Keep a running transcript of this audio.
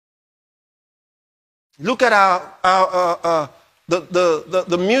Look at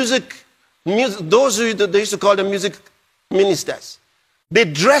the music, those who they used to call them music ministers. They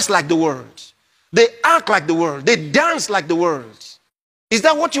dress like the world. They act like the world. They dance like the world. Is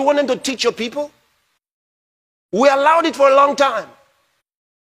that what you want them to teach your people? We allowed it for a long time.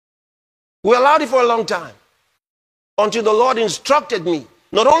 We allowed it for a long time. Until the Lord instructed me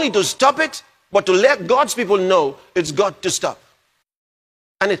not only to stop it, but to let God's people know it's got to stop.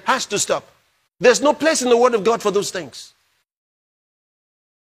 And it has to stop. There's no place in the Word of God for those things.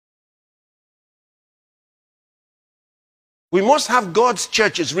 We must have God's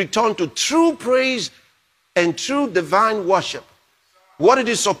churches return to true praise and true divine worship. What it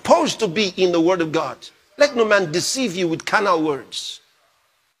is supposed to be in the Word of God. Let no man deceive you with carnal words.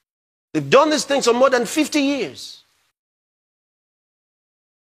 They've done these things for more than 50 years.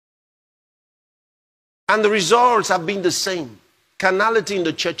 And the results have been the same. Carnality in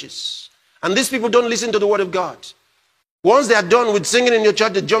the churches. And these people don't listen to the Word of God. Once they are done with singing in your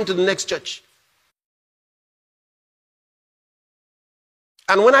church, they jump to the next church.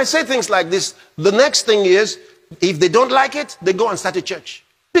 And when I say things like this, the next thing is, if they don't like it, they go and start a church.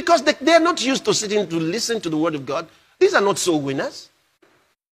 Because they are not used to sitting to listen to the Word of God. These are not soul winners.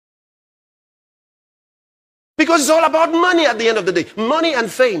 Because it's all about money at the end of the day. Money and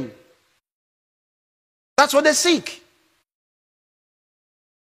fame. That's what they seek.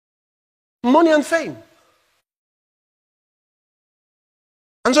 Money and fame.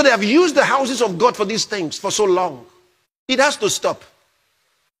 And so they have used the houses of God for these things for so long. It has to stop.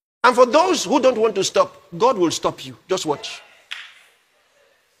 And for those who don't want to stop, God will stop you. Just watch.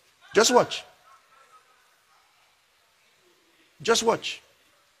 Just watch. Just watch.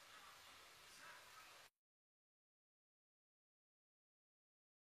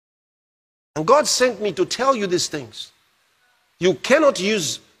 And God sent me to tell you these things. You cannot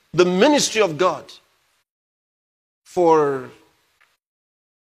use the ministry of God for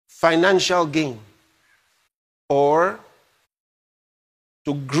financial gain or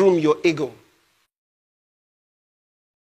to groom your ego.